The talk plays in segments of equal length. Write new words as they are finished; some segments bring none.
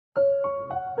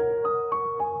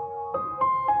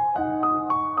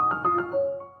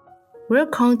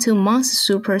Welcome to Mom's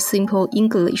Super Simple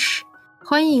English.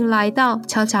 欢迎来到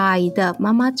巧巧阿姨的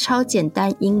妈妈超简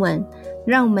单英文，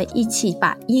让我们一起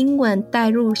把英文带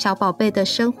入小宝贝的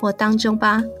生活当中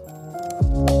吧。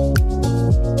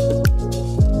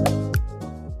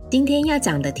今天要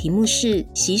讲的题目是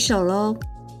洗手咯。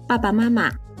爸爸妈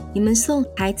妈，你们送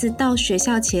孩子到学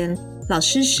校前，老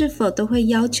师是否都会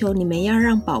要求你们要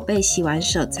让宝贝洗完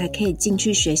手才可以进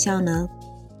去学校呢？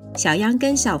小央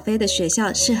跟小飞的学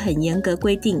校是很严格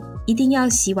规定，一定要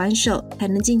洗完手才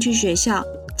能进去学校，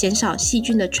减少细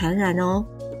菌的传染哦。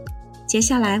接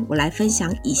下来我来分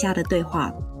享以下的对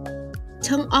话。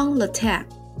 Turn on the tap.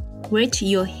 Wet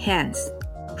your hands.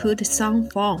 Put some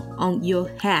foam on your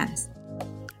hands.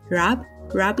 Rub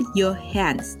your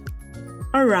hands.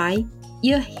 Alright,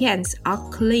 your hands are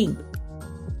clean.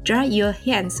 Dry your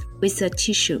hands with a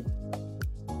tissue.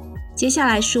 接下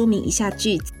来说明一下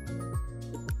句子。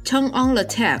Turn on the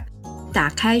tap. 打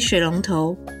开水龙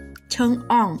头。Turn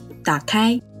on 打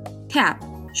开， tap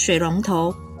水龙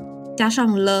头，加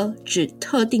上了指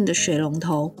特定的水龙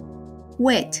头。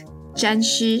Wet 沾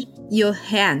湿 your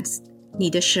hands 你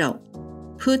的手。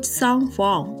Put some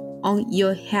foam on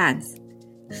your hands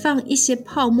放一些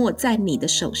泡沫在你的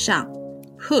手上。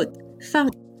Put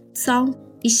放 some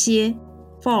一些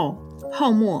foam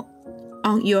泡沫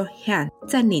on your hand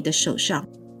在你的手上。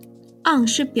On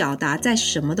是表达在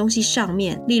什么东西上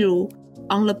面，例如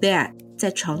on the bed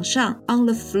在床上， on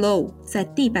the floor 在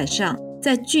地板上。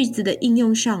在句子的应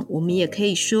用上，我们也可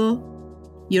以说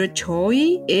Your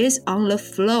toy is on the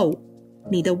floor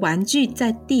你的玩具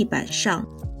在地板上。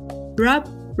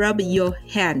 Rub your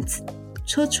hands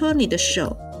搓搓你的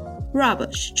手， Rub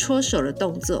是搓手的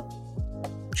动作。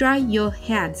 Dry your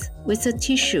hands with a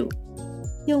tissue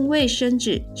用卫生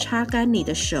纸擦干你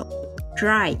的手。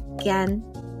 Dry 干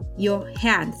Your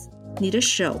hands 你的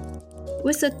手。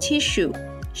 With a tissue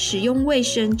使用卫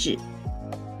生纸。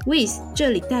 With 这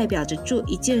里代表着做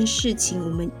一件事情，我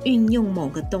们运用某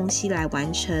个东西来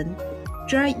完成。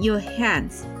 Dry your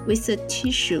hands with a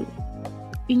tissue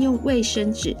运用卫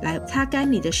生纸来擦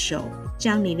干你的手，这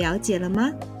样你了解了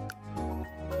吗？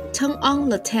 Turn on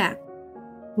the tap.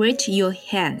 Wet your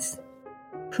hands.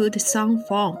 Put some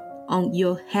foam on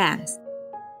your hands.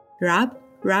 Rub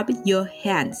your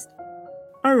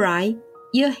hands.Alright,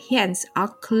 your hands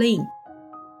are clean.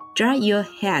 Dry your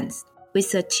hands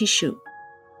with a tissue.